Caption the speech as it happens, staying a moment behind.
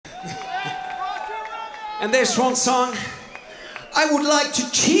And there's one song I would like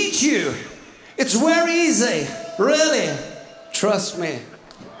to teach you. It's very easy, really. Trust me.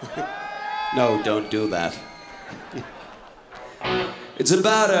 No, don't do that. It's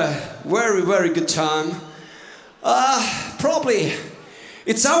about a very, very good time. Probably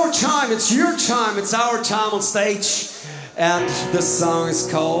it's our time, it's your time, it's our time on stage. And the song is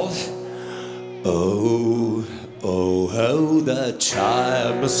called Oh, oh, oh, the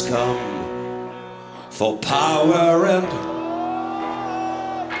time has come for power and...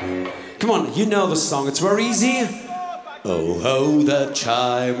 Come on, you know the song, it's very easy. Oh, oh, the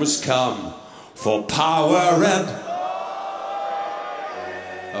time has come for power and...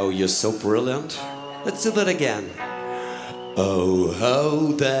 Oh, you're so brilliant. Let's do that again. Oh,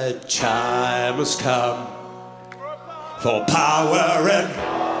 oh, the time has come for power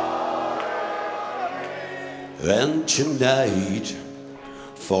and tonight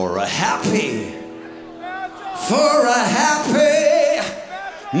for a happy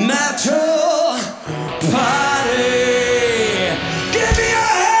metal